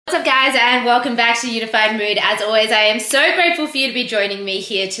What's up, guys, and welcome back to Unified Mood. As always, I am so grateful for you to be joining me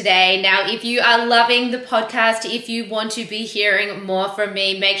here today. Now, if you are loving the podcast, if you want to be hearing more from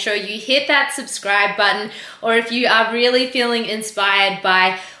me, make sure you hit that subscribe button. Or if you are really feeling inspired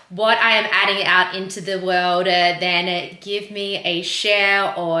by what I am adding out into the world, then give me a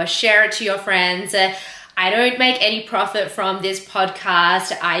share or share it to your friends. I don't make any profit from this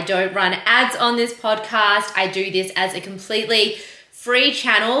podcast. I don't run ads on this podcast. I do this as a completely free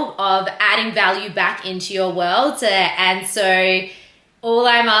channel of adding value back into your world. And so all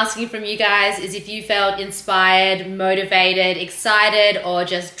I'm asking from you guys is if you felt inspired, motivated, excited, or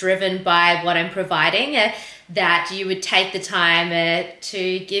just driven by what I'm providing, that you would take the time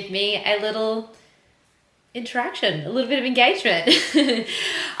to give me a little interaction, a little bit of engagement.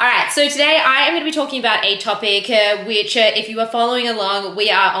 All right, so today I am going to be talking about a topic which, if you are following along,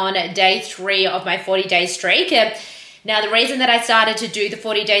 we are on day 3 of my 40-day streak. Now, the reason that I started to do the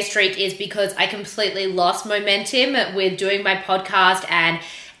 40-day streak is because I completely lost momentum with doing my podcast and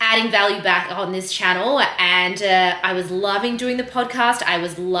adding value back on this channel. And I was loving doing the podcast. I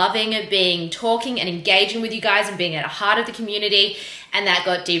was loving talking and engaging with you guys and being at the heart of the community. And that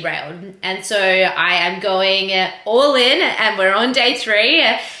got derailed. And so I am going all in, and we're on day 3.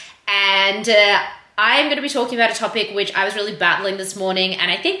 And I'm going to be talking about a topic which I was really battling this morning.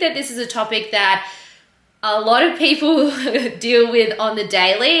 And I think that this is a topic that a lot of people deal with on the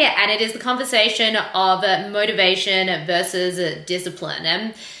daily, and it is the conversation of motivation versus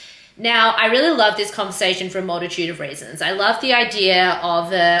discipline. Now, I really love this conversation for a multitude of reasons. I love the idea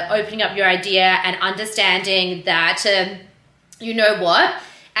of opening up your idea and understanding that, you know what,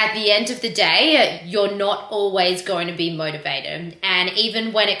 at the end of the day, you're not always going to be motivated. And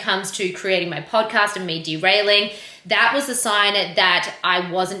even when it comes to creating my podcast and me derailing, that was a sign that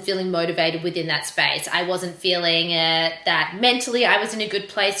I wasn't feeling motivated within that space. I wasn't feeling that mentally I was in a good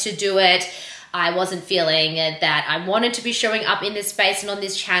place to do it. I wasn't feeling that I wanted to be showing up in this space and on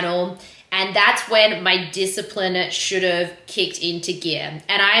this channel. And that's when my discipline should have kicked into gear.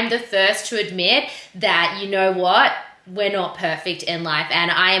 And I am the first to admit that, you know what, we're not perfect in life.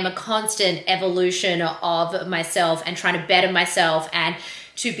 And I am a constant evolution of myself and trying to better myself and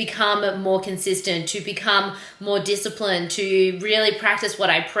to become more consistent, to become more disciplined, to really practice what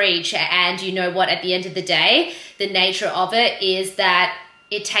I preach. And you know what, at the end of the day, the nature of it is that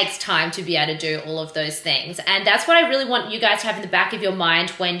it takes time to be able to do all of those things. And that's what I really want you guys to have in the back of your mind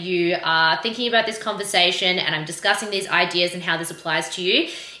when you are thinking about this conversation and I'm discussing these ideas and how this applies to you,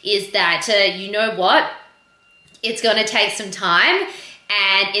 is that you know what, it's going to take some time.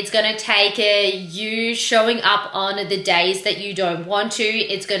 And it's going to take you showing up on the days that you don't want to.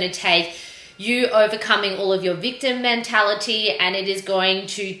 It's going to take you overcoming all of your victim mentality. And it is going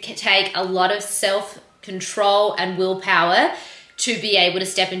to take a lot of self-control and willpower to be able to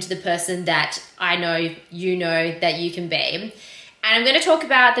step into the person that I know you know that you can be. And I'm going to talk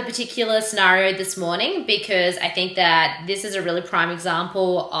about the particular scenario this morning because I think that this is a really prime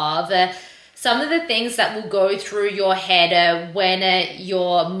example of some of the things that will go through your head when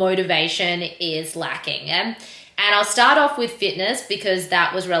your motivation is lacking. And I'll start off with fitness because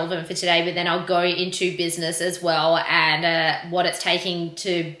that was relevant for today, but then I'll go into business as well and what it's taking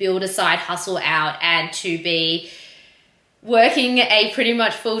to build a side hustle out and to be working a pretty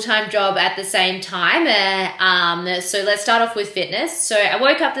much full-time job at the same time. So let's start off with fitness. So I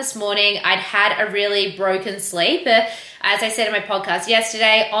woke up this morning, I'd had a really broken sleep. As I said in my podcast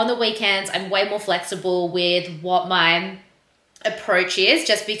yesterday, on the weekends, I'm way more flexible with what my approach is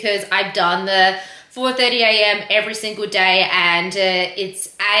just because I've done the 4:30 a.m. every single day and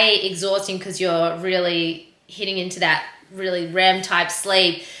it's exhausting because you're really hitting into that really REM type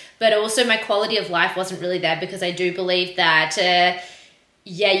sleep. But also my quality of life wasn't really there because I do believe that,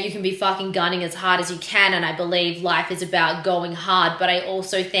 you can be fucking gunning as hard as you can. And I believe life is about going hard. But I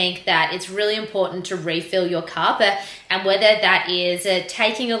also think that it's really important to refill your cup. And whether that is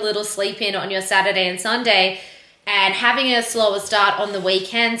taking a little sleep in on your Saturday and Sunday and having a slower start on the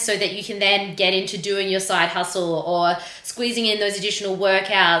weekend so that you can then get into doing your side hustle or squeezing in those additional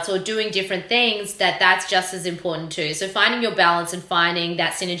workouts or doing different things, that's just as important too. So finding your balance and finding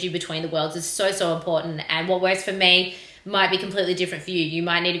that synergy between the worlds is so, so important. And what works for me might be completely different for you. You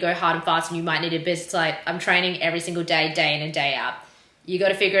might need to go hard and fast and you might need to be like, I'm training every single day, day in and day out. You got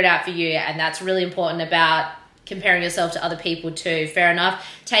to figure it out for you. And that's really important about comparing yourself to other people too. Fair enough.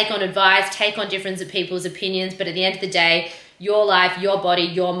 Take on advice, take on different people's opinions. But at the end of the day, your life, your body,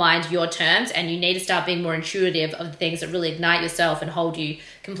 your mind, your terms. And you need to start being more intuitive of the things that really ignite yourself and hold you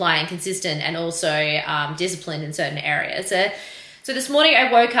compliant, consistent, and also disciplined in certain areas. So this morning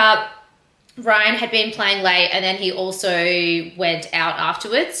I woke up Ryan had been playing late, and then he also went out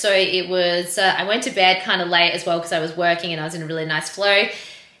afterwards. So it was, I went to bed kind of late as well because I was working and I was in a really nice flow.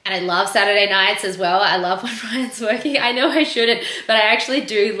 And I love Saturday nights as well. I love when Ryan's working. I know I shouldn't, but I actually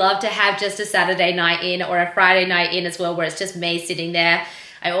do love to have just a Saturday night in or a Friday night in as well, where it's just me sitting there.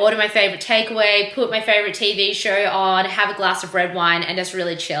 I order my favorite takeaway, put my favorite TV show on, have a glass of red wine, and just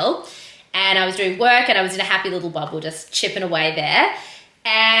really chill. And I was doing work and I was in a happy little bubble, just chipping away there.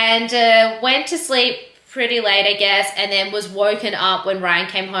 And went to sleep pretty late, I guess, and then was woken up when Ryan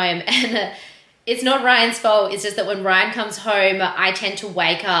came home. And it's not Ryan's fault. It's just that when Ryan comes home, I tend to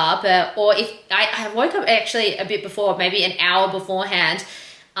wake up, or if I woke up actually a bit before, maybe an hour beforehand.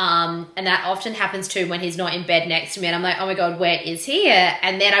 And that often happens too when he's not in bed next to me. And I'm like, oh my God, where is he?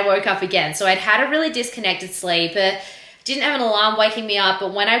 And then I woke up again. So I'd had a really disconnected sleep. Didn't have an alarm waking me up.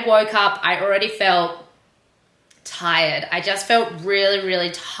 But when I woke up, I already felt tired. I just felt really,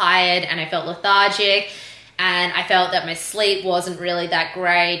 really tired, and I felt lethargic. And I felt that my sleep wasn't really that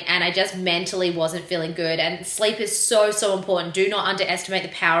great, and I just mentally wasn't feeling good. And sleep is so, so important. Do not underestimate the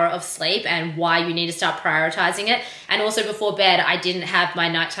power of sleep and why you need to start prioritizing it. And also before bed, I didn't have my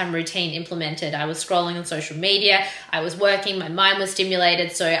nighttime routine implemented. I was scrolling on social media, I was working, my mind was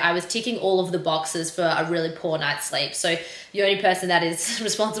stimulated. So I was ticking all of the boxes for a really poor night's sleep. So the only person that is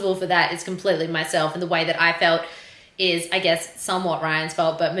responsible for that is completely myself. And the way that I felt is, I guess, somewhat Ryan's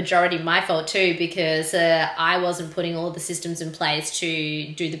fault, but majority my fault too, because I wasn't putting all of the systems in place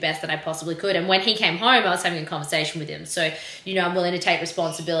to do the best that I possibly could. And when he came home, I was having a conversation with him. So, I'm willing to take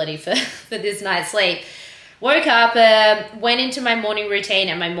responsibility for this night's sleep. Woke up, went into my morning routine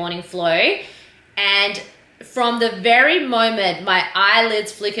and my morning flow. And from the very moment my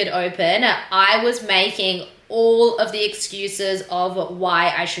eyelids flickered open, I was making all of the excuses of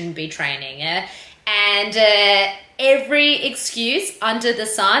why I shouldn't be training. And every excuse under the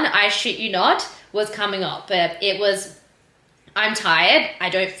sun, I shit you not, was coming up. It was, I'm tired. I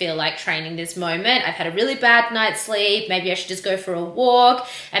don't feel like training this moment. I've had a really bad night's sleep. Maybe I should just go for a walk,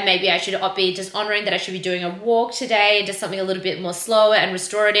 and maybe I should be just honoring that I should be doing a walk today and just something a little bit more slower and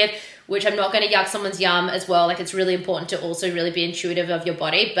restorative, which I'm not going to yuck someone's yum as well. Like, it's really important to also really be intuitive of your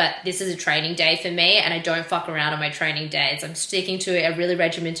body, but this is a training day for me, and I don't fuck around on my training days. I'm sticking to a really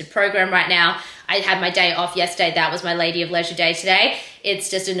regimented program right now. I had my day off yesterday. That was my Lady of Leisure day today. It's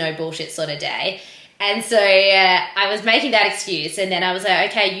just a no bullshit sort of day. And so I was making that excuse, and then I was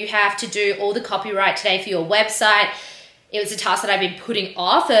like, okay, you have to do all the copyright today for your website. It was a task that I've been putting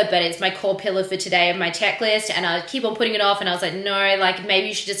off, but it's my core pillar for today of my checklist, and I keep on putting it off. And I was like, no, like, maybe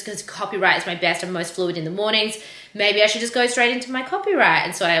you should just, because copyright is my best and most fluid in the mornings, maybe I should just go straight into my copyright.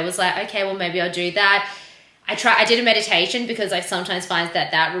 And so I was like, okay, well, maybe I'll do that. I did a meditation because I sometimes find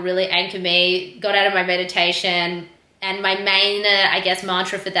that will really anchor me. Got out of my meditation, and my main, I guess,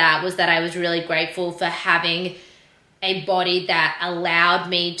 mantra for that was that I was really grateful for having a body that allowed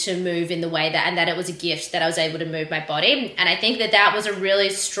me to move in the way that, and that it was a gift that I was able to move my body. And I think that was a really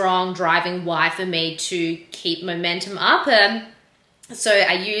strong driving why for me to keep momentum up. So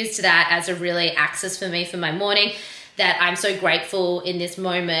I used that as a really axis for me for my morning, that I'm so grateful in this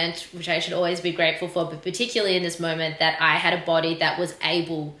moment, which I should always be grateful for, but particularly in this moment, that I had a body that was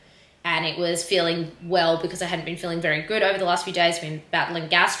able, and it was feeling well, because I hadn't been feeling very good over the last few days, been battling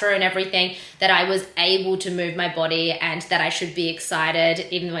gastro and everything, that I was able to move my body, and that I should be excited,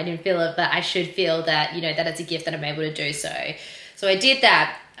 even though I didn't feel it, but I should feel that, that it's a gift that I'm able to do so. So I did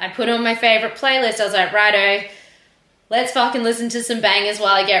that. I put on my favorite playlist. I was like, righto, let's fucking listen to some bangers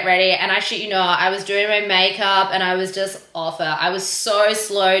while I get ready. And I shit you not, I was doing my makeup and I was just off it. I was so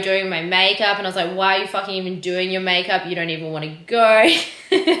slow doing my makeup, and I was like, why are you fucking even doing your makeup? You don't even want to go.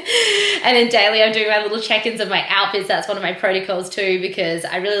 And then daily I'm doing my little check-ins of my outfits. That's one of my protocols too, because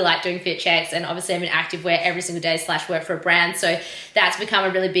I really like doing fit checks, and obviously I'm in activewear every single day / work for a brand. So that's become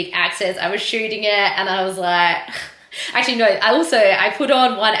a really big access. I was shooting it and I was like, actually no, I put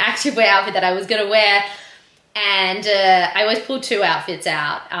on one activewear outfit that I was going to wear. And I always pull two outfits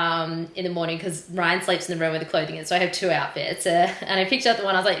out in the morning, because Ryan sleeps in the room where the clothing is. So I have two outfits. And I picked up the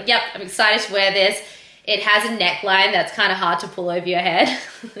one, I was like, yep, I'm excited to wear this. It has a neckline that's kind of hard to pull over your head.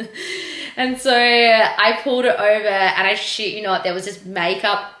 And so I pulled it over, and I shit you not, there was just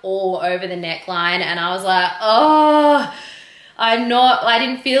makeup all over the neckline. And I was like, oh, I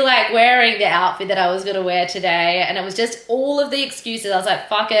didn't feel like wearing the outfit that I was going to wear today. And it was just all of the excuses. I was like,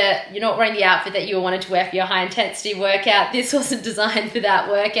 fuck it. You're not wearing the outfit that you wanted to wear for your high intensity workout. This wasn't designed for that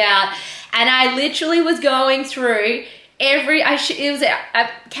workout. And I literally was going through it was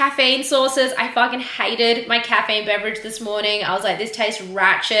caffeine sources. I fucking hated my caffeine beverage this morning. I was like, this tastes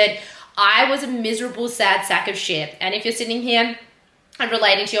ratchet. I was a miserable, sad sack of shit. And if you're sitting here and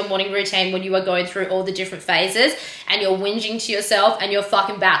relating to your morning routine when you are going through all the different phases and you're whinging to yourself and you're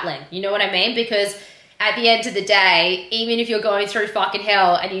fucking battling. You know what I mean? Because at the end of the day, even if you're going through fucking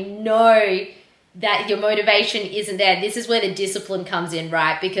hell and you know that your motivation isn't there, this is where the discipline comes in,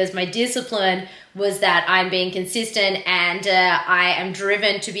 right? Because my discipline was that I'm being consistent and I am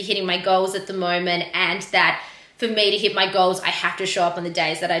driven to be hitting my goals at the moment, and that for me to hit my goals, I have to show up on the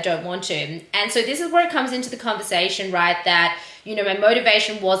days that I don't want to. And so this is where it comes into the conversation, right? That, you know, my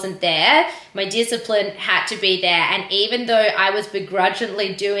motivation wasn't there. My discipline had to be there. And even though I was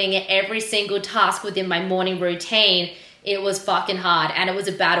begrudgingly doing every single task within my morning routine, it was fucking hard and it was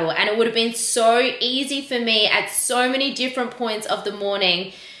a battle. And it would have been so easy for me at so many different points of the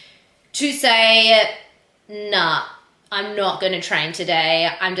morning to say, nah, I'm not going to train today.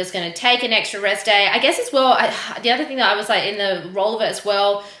 I'm just going to take an extra rest day. I guess as well, the other thing that I was like in the role of it as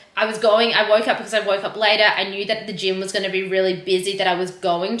well, I woke up because I woke up later. I knew that the gym was going to be really busy, that I was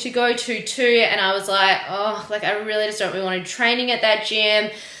going to go to too. And I was like, oh, like I really just don't really want to be training at that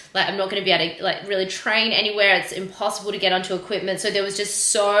gym. Like I'm not going to be able to like really train anywhere. It's impossible to get onto equipment. So there was just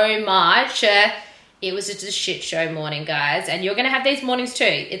so much. It was just a shit show morning, guys. And you're going to have these mornings too.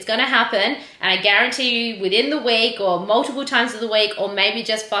 It's going to happen. And I guarantee you within the week or multiple times of the week or maybe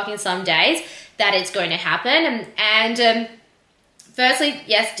just fucking some days that it's going to happen. And firstly,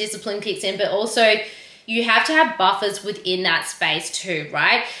 yes, discipline kicks in, but also you have to have buffers within that space too,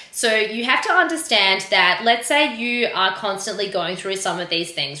 right? So you have to understand that, let's say you are constantly going through some of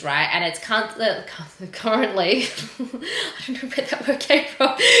these things, right? And it's currently, I don't know where that word came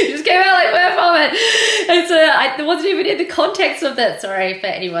from. It just came out like, where from it? It wasn't even in the context of that. Sorry for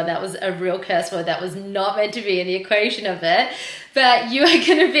anyone, that was a real curse word that was not meant to be in the equation of it. But you are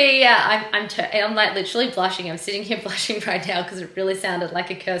going to be, I'm like literally blushing. I'm sitting here blushing right now because it really sounded like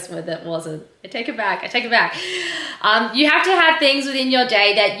a curse word that wasn't. I take it back. You have to have things within your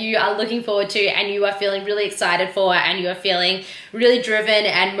day that you are looking forward to and you are feeling really excited for and you are feeling really driven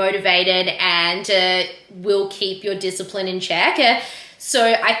and motivated and will keep your discipline in check. So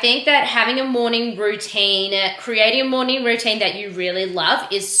I think that having a morning routine, creating a morning routine that you really love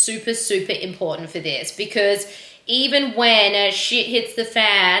is super, super important for this, because even when shit hits the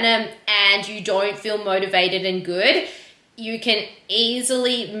fan and you don't feel motivated and good, you can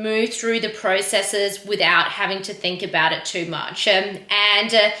easily move through the processes without having to think about it too much.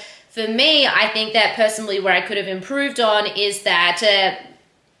 For me, I think that personally where I could have improved on is that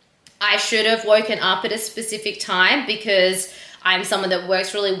I should have woken up at a specific time, because I'm someone that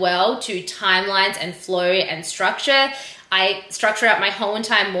works really well to timelines and flow and structure. I structure out my whole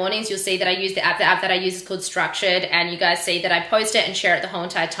entire mornings. You'll see that I use the app that I use is called Structured, and you guys see that I post it and share it the whole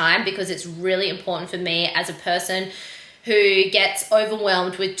entire time because it's really important for me as a person who gets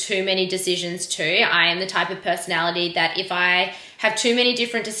overwhelmed with too many decisions too. I am the type of personality that if I have too many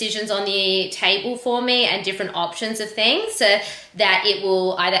different decisions on the table for me and different options of things, that it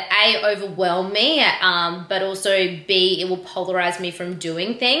will either A, overwhelm me, but also B, it will polarize me from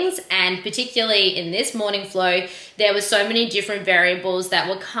doing things. And particularly in this morning flow, there were so many different variables that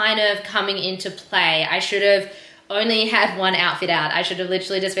were kind of coming into play. I should have only had one outfit out. I should have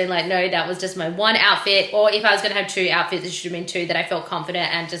literally just been like, no, that was just my one outfit. Or if I was going to have two outfits, it should have been two that I felt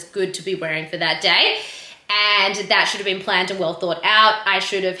confident and just good to be wearing for that day. And that should have been planned and well thought out. I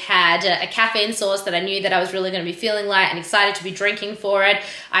should have had a caffeine source that I knew that I was really going to be feeling light and excited to be drinking for it.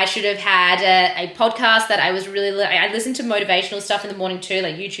 I should have had a podcast that I was really, I listened to motivational stuff in the morning too,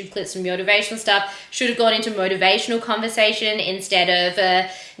 like YouTube clips from motivational stuff. Should have gone into motivational conversation instead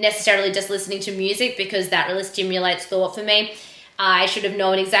of necessarily just listening to music, because that really stimulates thought for me. I should have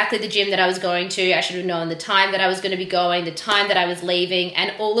known exactly the gym that I was going to. I should have known the time that I was going to be going, the time that I was leaving,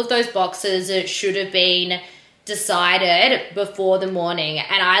 and all of those boxes should have been decided before the morning.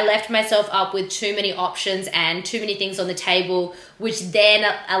 And I left myself up with too many options and too many things on the table, which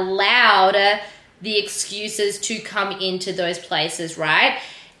then allowed the excuses to come into those places, right?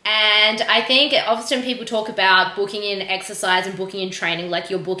 And I think often people talk about booking in exercise and booking in training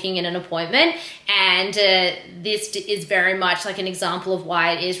like you're booking in an appointment. And this is very much like an example of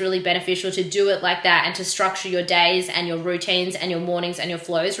why it is really beneficial to do it like that and to structure your days and your routines and your mornings and your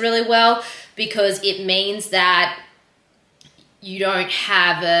flows really well, because it means that you don't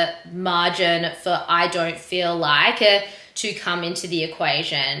have a margin for I don't feel like to come into the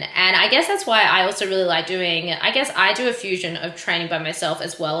equation. And I guess that's why I also really like doing, I do a fusion of training by myself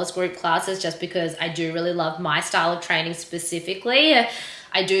as well as group classes, just because I do really love my style of training specifically.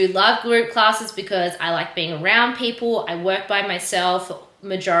 I do love group classes because I like being around people. I work by myself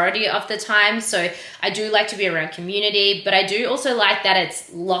majority of the time, so I do like to be around community, but I do also like that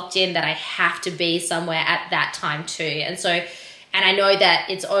it's locked in, that I have to be somewhere at that time too. And so and I know that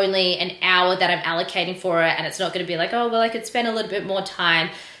it's only an hour that I'm allocating for it, and it's not going to be like, oh, well, I could spend a little bit more time.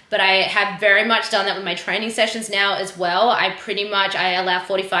 But I have very much done that with my training sessions now as well. I allow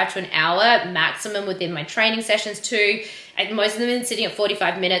 45 to an hour maximum within my training sessions too. And most of them are sitting at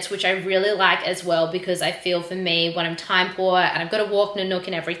 45 minutes, which I really like as well, because I feel for me when I'm time poor and I've got to walk Nanook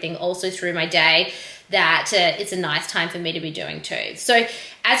and everything also through my day, that it's a nice time for me to be doing too. So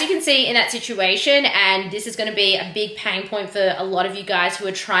as you can see in that situation, and this is going to be a big pain point for a lot of you guys who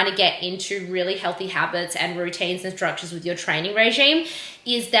are trying to get into really healthy habits and routines and structures with your training regime,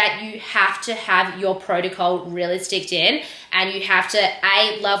 is that you have to have your protocol really sticked in, and you have to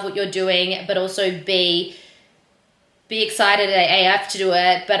A, love what you're doing, but also B, be excited AF to do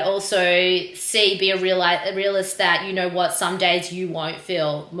it, but also C, be a realist that, you know what, some days you won't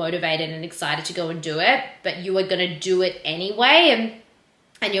feel motivated and excited to go and do it, but you are going to do it anyway,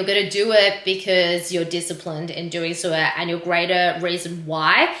 and you're going to do it because you're disciplined in doing so, and your greater reason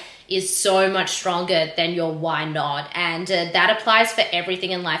why is so much stronger than your why not. And that applies for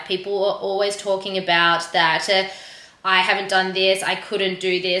everything in life. People are always talking about that I haven't done this, I couldn't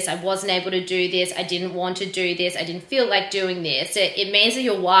do this, I wasn't able to do this, I didn't want to do this, I didn't feel like doing this. It means that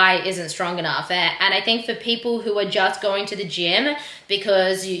your why isn't strong enough. And I think for people who are just going to the gym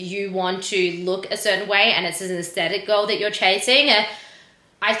because you want to look a certain way and it's an aesthetic goal that you're chasing,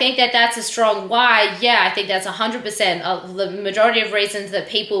 I think that that's a strong why. Yeah, I think that's 100%. The majority of reasons that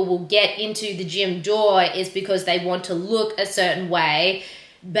people will get into the gym door is because they want to look a certain way,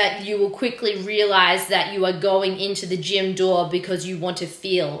 but you will quickly realize that you are going into the gym door because you want to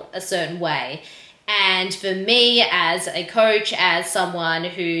feel a certain way. And for me, as a coach, as someone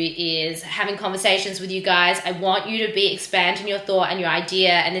who is having conversations with you guys, I want you to be expanding your thought and your idea.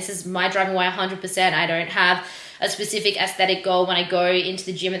 And this is my driving why 100%. I don't have a specific aesthetic goal when I go into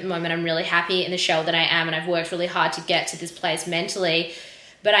the gym at the moment. I'm really happy in the shell that I am, and I've worked really hard to get to this place mentally.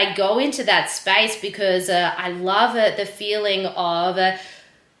 But I go into that space because I love the feeling of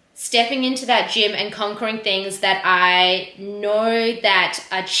stepping into that gym and conquering things that I know that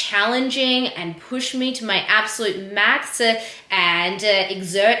are challenging and push me to my absolute max, and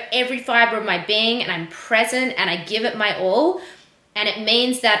exert every fiber of my being, and I'm present and I give it my all. And it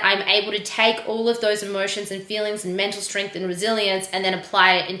means that I'm able to take all of those emotions and feelings and mental strength and resilience and then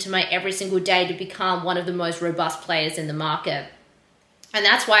apply it into my every single day to become one of the most robust players in the market. And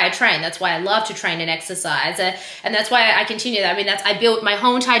that's why I train. That's why I love to train and exercise. And that's why I continue that. I mean, I built my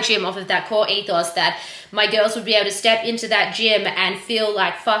whole entire gym off of that core ethos that my girls would be able to step into that gym and feel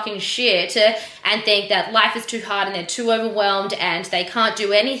like fucking shit and think that life is too hard and they're too overwhelmed and they can't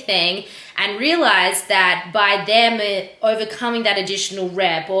do anything, and realize that by them overcoming that additional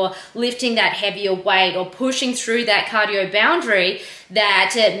rep or lifting that heavier weight or pushing through that cardio boundary,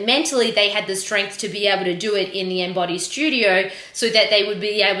 that mentally they had the strength to be able to do it in the Embody studio, so that they would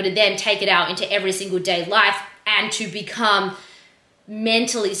be able to then take it out into every single day life and to become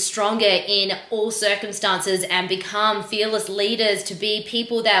mentally stronger in all circumstances and become fearless leaders, to be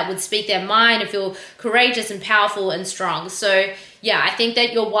people that would speak their mind and feel courageous and powerful and strong. So yeah, I think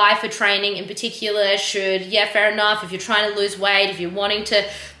that your why for training in particular should, fair enough, if you're trying to lose weight, if you're wanting to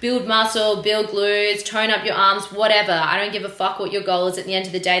build muscle, build glutes, tone up your arms, whatever. I don't give a fuck what your goal is at the end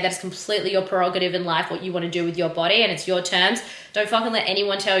of the day. That is completely your prerogative in life, what you want to do with your body, and it's your terms. Don't fucking let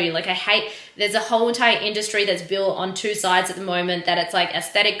anyone tell you. Like, there's a whole entire industry that's built on two sides at the moment, that it's like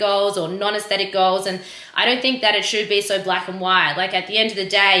aesthetic goals or non-aesthetic goals, and I don't think that it should be so black and white. Like, at the end of the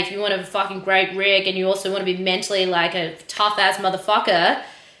day, if you want a fucking great rig and you also want to be mentally like a tough-ass motherfucker,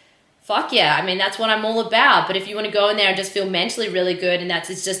 fuck yeah. I mean, that's what I'm all about. But if you want to go in there and just feel mentally really good and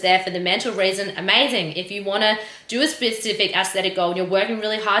it's just there for the mental reason, amazing. If you want to do a specific aesthetic goal and you're working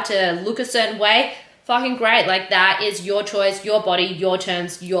really hard to look a certain way, fucking great. Like, that is your choice, your body, your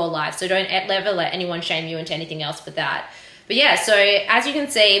terms, your life. So don't ever let anyone shame you into anything else but that. But yeah, so as you can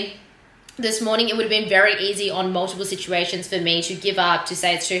see, this morning it would have been very easy on multiple situations for me to give up, to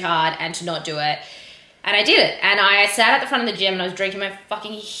say it's too hard, and to not do it. And I did it. And I sat at the front of the gym and I was drinking my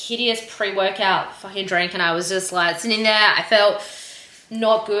fucking hideous pre-workout fucking drink, and I was just like sitting there. I felt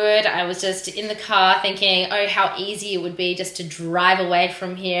not good. I was just in the car thinking, oh, how easy it would be just to drive away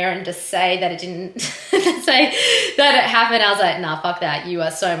from here and just say that it didn't, say that it happened. I was like, nah, fuck that. You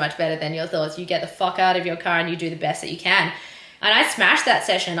are so much better than your thoughts. You get the fuck out of your car and you do the best that you can. And I smashed that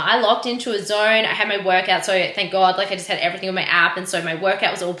session. I locked into a zone. I had my workout. So thank God, like, I just had everything on my app. And so my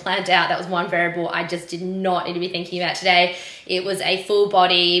workout was all planned out. That was one variable I just did not need to be thinking about today. It was a full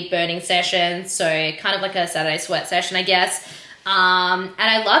body burning session. So kind of like a Saturday sweat session, I guess. And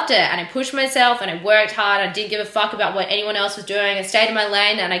I loved it. And I pushed myself and I worked hard. I didn't give a fuck about what anyone else was doing. I stayed in my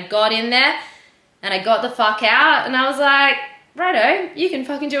lane and I got in there and I got the fuck out. And I was like, righto, you can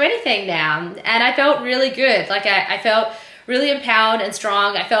fucking do anything now. And I felt really good. Like I felt really empowered and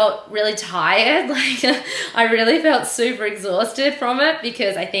strong. I felt really tired. Like I really felt super exhausted from it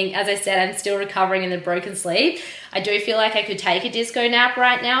because I think, as I said, I'm still recovering in the broken sleep. I do feel like I could take a disco nap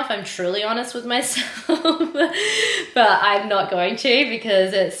right now if I'm truly honest with myself, but I'm not going to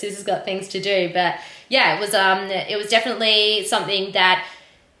because Sis has got things to do. But yeah, it was definitely something that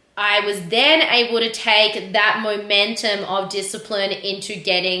I was then able to take that momentum of discipline into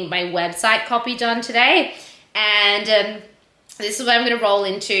getting my website copy done today. And this is what I'm going to roll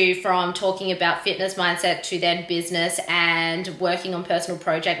into from talking about fitness mindset to then business and working on personal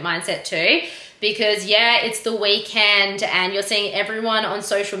project mindset too. Because yeah, it's the weekend and you're seeing everyone on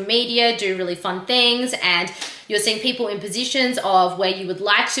social media do really fun things and you're seeing people in positions of where you would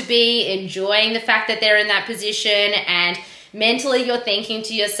like to be, enjoying the fact that they're in that position, and mentally you're thinking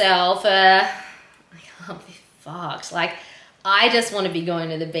to yourself, I can't be fucked. Like, I just want to be going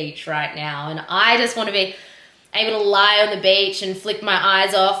to the beach right now and I just want to be able to lie on the beach and flick my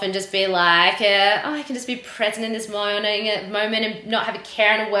eyes off and just be like, I can just be present in this moment and not have a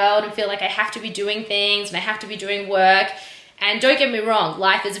care in the world and feel like I have to be doing things and I have to be doing work. And don't get me wrong,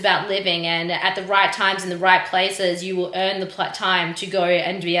 life is about living, and at the right times in the right places, you will earn the time to go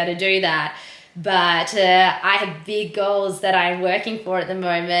and be able to do that. But I have big goals that I'm working for at the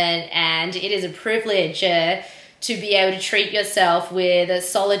moment, and it is a privilege to be able to treat yourself with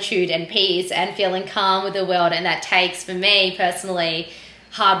solitude and peace and feeling calm with the world. And that takes, for me personally,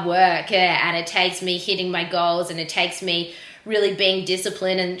 hard work, and it takes me hitting my goals, and it takes me really being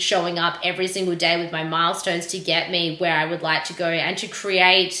disciplined and showing up every single day with my milestones to get me where I would like to go and to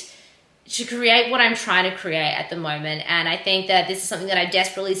create what I'm trying to create at the moment. And I think that this is something that I've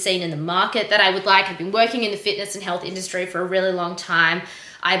desperately seen in the market that I would like. I've been working in the fitness and health industry for a really long time.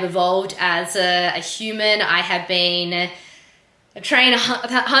 I've evolved as a human. I've trained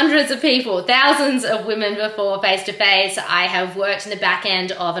hundreds of people, thousands of women before face-to-face. I have worked in the back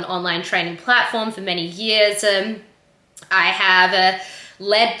end of an online training platform for many years. I have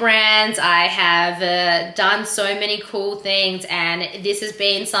led brands. I have done so many cool things. And this has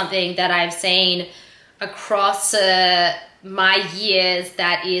been something that I've seen across my years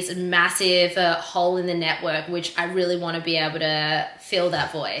that is a massive hole in the network, which I really want to be able to fill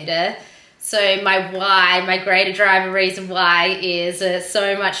that void. So my why, my greater driver reason why is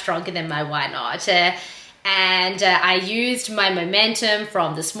so much stronger than my why not. And I used my momentum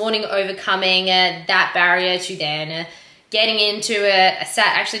from this morning overcoming that barrier to then getting into it.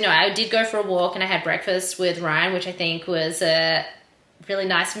 I did go for a walk and I had breakfast with Ryan, which I think was really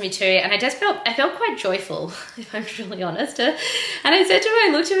nice for me too. And I felt quite joyful, if I'm truly honest. And I said to him, I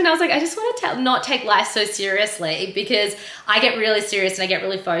looked at him and I was like, I just want to not take life so seriously, because I get really serious and I get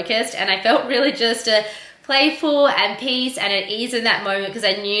really focused. And I felt really just playful and peace and at ease in that moment, because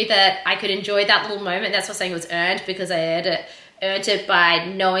I knew that I could enjoy that little moment. That's what I'm saying, it was earned, because I had earned it by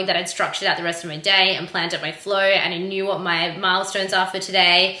knowing that I'd structured out the rest of my day and planned out my flow, and I knew what my milestones are for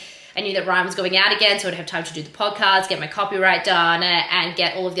today. I knew that Ryan was going out again, so I'd have time to do the podcast, get my copyright done, and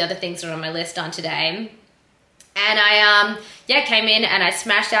get all of the other things that are on my list done today. And I came in and I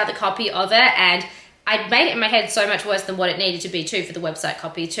smashed out the copy of it, and I made it in my head so much worse than what it needed to be too for the website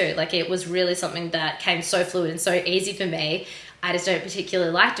copy too. Like, it was really something that came so fluid and so easy for me. I just don't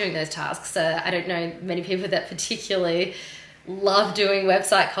particularly like doing those tasks. I don't know many people that particularly love doing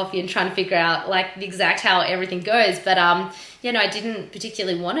website copy and trying to figure out like the exact how everything goes. But I didn't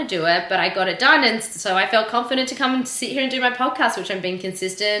particularly want to do it, but I got it done. And so I felt confident to come and sit here and do my podcast, which I'm being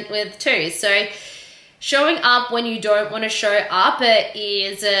consistent with too. So showing up when you don't want to show up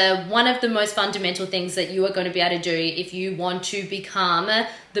is one of the most fundamental things that you are going to be able to do if you want to become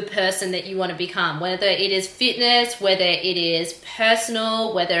the person that you want to become, whether it is fitness, whether it is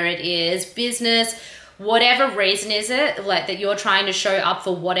personal, whether it is business, whatever reason is it, like that you're trying to show up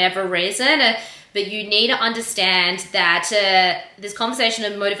for whatever reason. But you need to understand that this conversation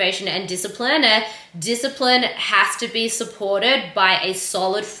of motivation and discipline has to be supported by a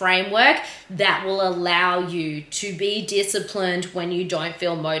solid framework that will allow you to be disciplined when you don't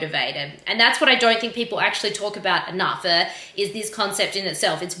feel motivated. And that's what I don't think people actually talk about enough, is this concept in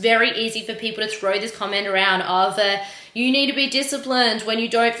itself. It's very easy for people to throw this comment around of you need to be disciplined when you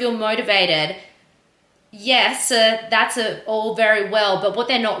don't feel motivated. Yes, that's all very well, but what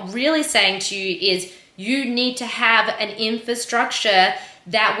they're not really saying to you is you need to have an infrastructure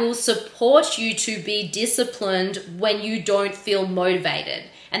that will support you to be disciplined when you don't feel motivated.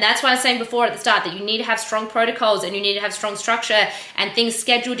 And that's why I was saying before at the start that you need to have strong protocols and you need to have strong structure and things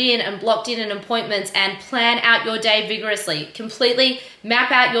scheduled in and blocked in and appointments, and plan out your day vigorously. Completely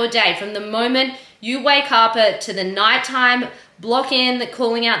map out your day from the moment you wake up to the nighttime, block in the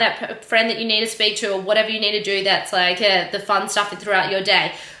calling out that friend that you need to speak to, or whatever you need to do that's like the fun stuff throughout your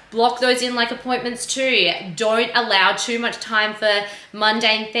day. Block those in like appointments too. Don't allow too much time for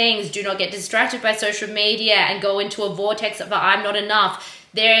mundane things. Do not get distracted by social media and go into a vortex of I'm not enough.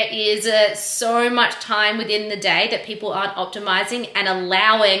 There is so much time within the day that people aren't optimizing, and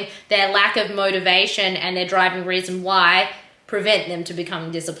allowing their lack of motivation and their driving reason why prevent them to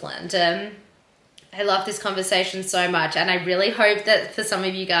becoming disciplined. I love this conversation so much, and I really hope that for some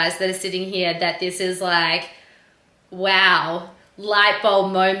of you guys that are sitting here that this is like, wow, light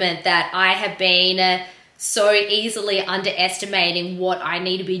bulb moment, that I have been so easily underestimating what I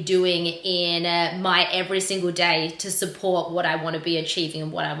need to be doing in my every single day to support what I want to be achieving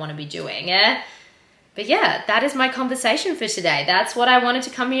and what I want to be doing. But yeah, that is my conversation for today. That's what I wanted to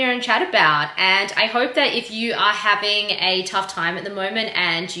come here and chat about. And I hope that if you are having a tough time at the moment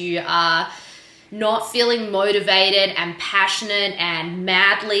and you are not feeling motivated and passionate and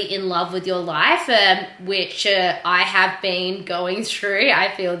madly in love with your life, which I have been going through.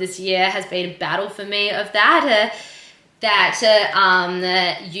 I feel this year has been a battle for me of that,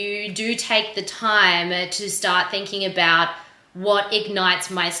 you do take the time to start thinking about what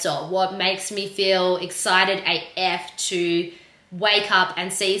ignites my soul, what makes me feel excited AF to wake up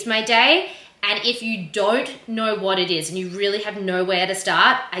and seize my day. And if you don't know what it is and you really have nowhere to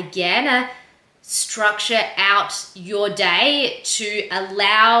start, again, structure out your day to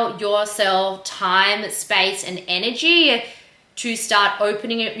allow yourself time, space, and energy to start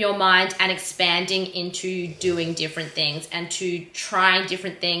opening up your mind and expanding into doing different things and to trying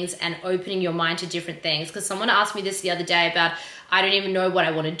different things and opening your mind to different things. Because someone asked me this the other day about, I don't even know what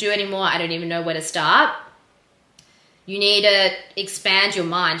I want to do anymore. I don't even know where to start. You need to expand your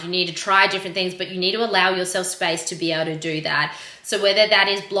mind. You need to try different things, but you need to allow yourself space to be able to do that. So whether that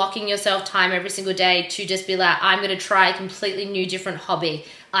is blocking yourself time every single day to just be like, I'm going to try a completely new, different hobby.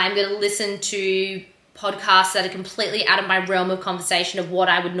 I'm going to listen to podcasts that are completely out of my realm of conversation of what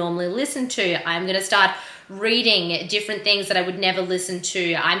I would normally listen to. I'm going to start reading different things that I would never listen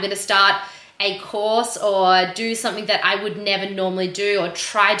to. I'm going to start a course or do something that I would never normally do, or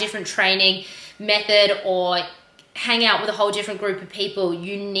try a different training method, or hang out with a whole different group of people.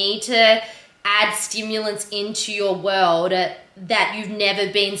 You need to add stimulants into your world that you've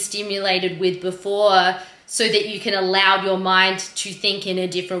never been stimulated with before, so that you can allow your mind to think in a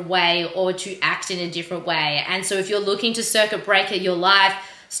different way or to act in a different way. And so if you're looking to circuit breaker your life,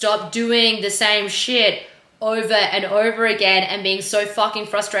 stop doing the same shit over and over again and being so fucking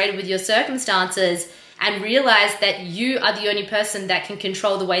frustrated with your circumstances, and realize that you are the only person that can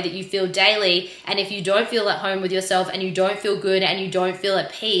control the way that you feel daily. And if you don't feel at home with yourself and you don't feel good and you don't feel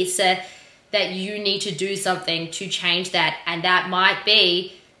at peace, that you need to do something to change that. And that might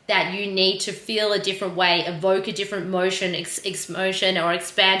be that you need to feel a different way, evoke a different motion, emotion, or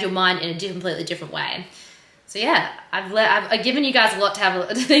expand your mind in a completely different way. So yeah, I've given you guys a lot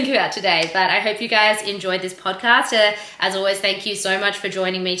to think about today, but I hope you guys enjoyed this podcast. As always, thank you so much for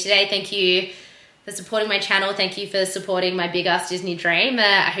joining me today. Thank you for supporting my channel. Thank you for supporting my big ass Disney dream.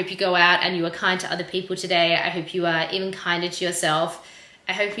 I hope you go out and you are kind to other people today. I hope you are even kinder to yourself.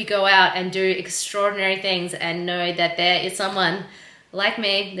 I hope you go out and do extraordinary things and know that there is someone like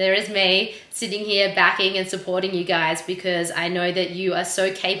me, there is me, sitting here backing and supporting you guys, because I know that you are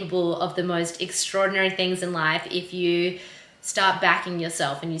so capable of the most extraordinary things in life if you start backing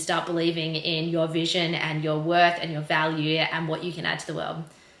yourself and you start believing in your vision and your worth and your value and what you can add to the world.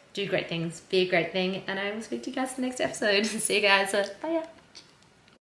 Do great things, be a great thing, and I will speak to you guys in the next episode. See you guys. Bye.